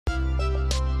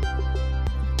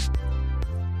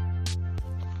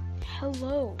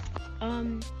hello.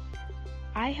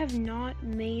 I have not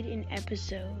made an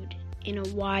episode in a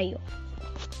while.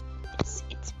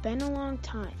 It's been a long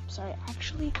time. Sorry,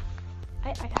 actually,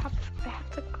 I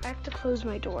have to close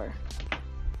my door.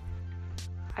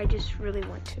 I just really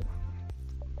want to.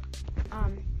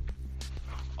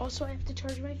 Also, I have to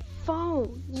charge my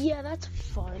phone. Yeah, that's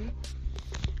fun.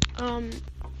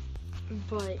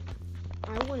 But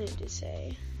I wanted to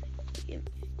say,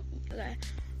 okay.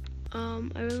 I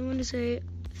really want to say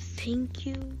thank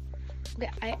you.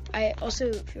 Okay, I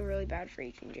also feel really bad for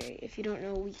H&J. If you don't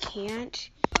know, we can't.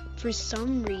 For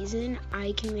some reason,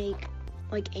 I can make,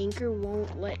 Anchor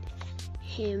won't let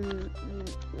him,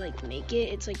 make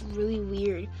it. It's, really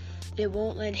weird. It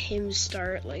won't let him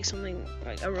start, something,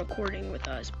 a recording with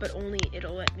us, but only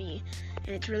it'll let me.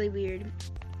 And it's really weird.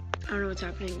 I don't know what's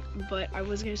happening, but I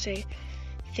was going to say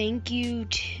thank you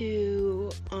to,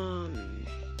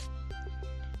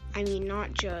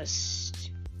 not just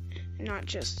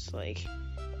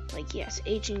yes,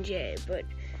 H&J, but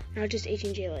not just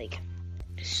H&J,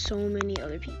 so many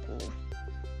other people.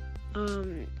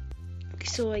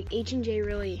 So H&J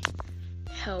really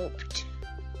helped.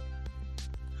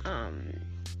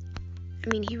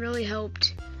 He really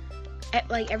helped.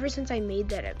 Ever since I made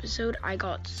that episode, I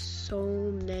got so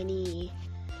many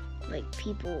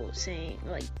people saying,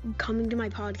 coming to my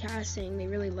podcast saying they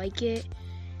really like it.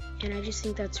 And I just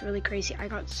think that's really crazy. I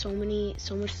got so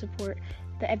much support.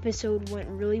 The episode went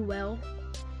really well.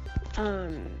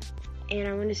 And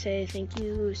I want to say thank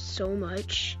you so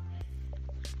much.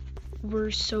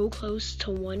 We're so close to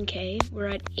 1K. We're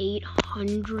at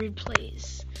 800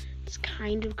 plays. It's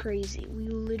kind of crazy. We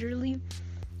literally,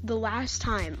 the last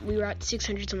time we were at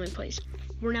 600 something plays.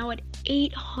 We're now at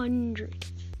 800.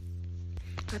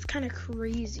 That's kind of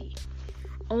crazy.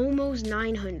 Almost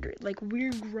 900.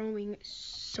 We're growing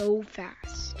so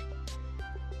fast.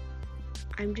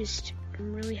 I'm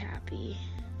really happy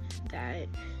that,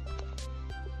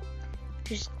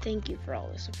 just thank you for all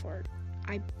the support.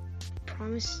 I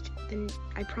promise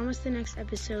the next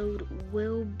episode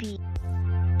will be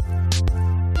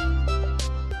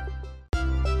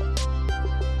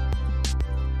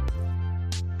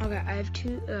okay. I have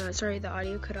two, sorry, the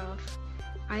audio cut off.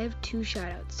 I have 2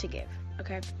 shoutouts to give,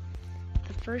 okay?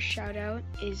 The first shout out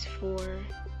is for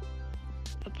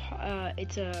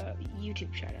it's a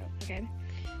YouTube shout out, okay?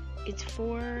 It's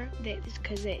for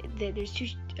because there's 2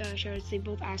 shout outs. They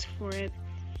both asked for it.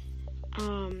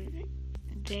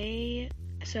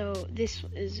 So this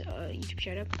is a YouTube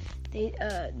shout out.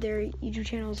 Their YouTube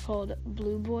channel is called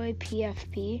Blue Boy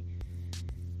PFP.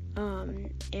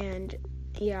 And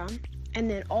yeah, and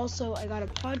then also I got a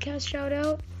podcast shout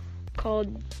out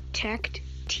called Tekd,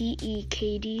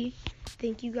 TEKD.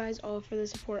 Thank you guys all for the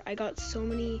support. I got so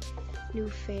many new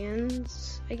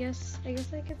fans. I guess I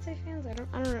could say fans. I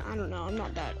don't know. I'm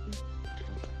not that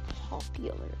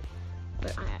popular,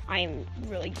 but I am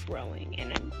really growing,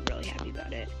 and I'm really happy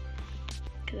about it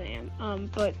because I am.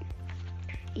 But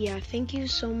yeah, thank you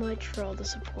so much for all the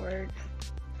support.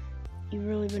 You've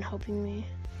really been helping me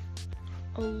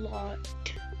a lot.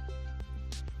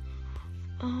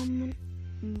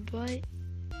 But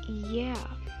yeah.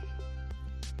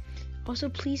 Also,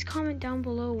 please comment down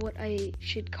below what I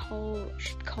should call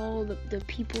the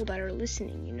people that are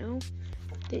listening, you know?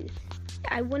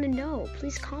 I want to know.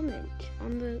 Please comment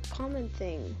on the comment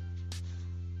thing.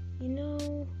 You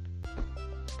know?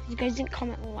 You guys didn't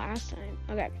comment last time.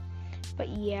 Okay. But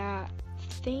yeah,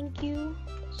 thank you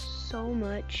so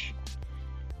much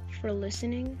for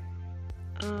listening.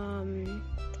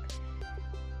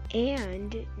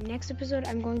 And next episode,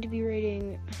 I'm going to be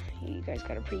rating, you guys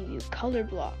got a preview, Color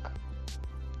Block.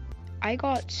 You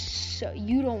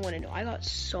don't want to know, I got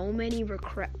so many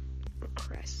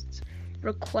requests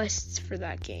for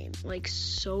that game,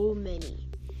 so many.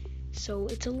 So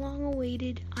it's a long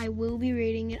awaited. I will be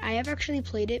rating it. I have actually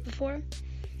played it before.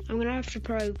 I'm gonna have to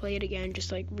probably play it again,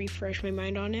 just refresh my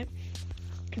mind on it.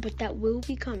 But that will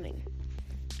be coming.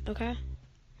 Okay?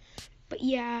 But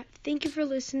yeah, thank you for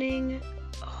listening.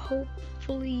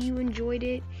 Hopefully you enjoyed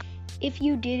it. If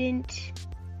you didn't,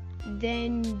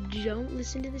 then don't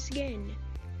listen to this again.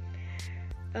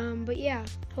 But yeah,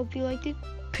 hope you liked it.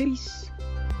 Peace.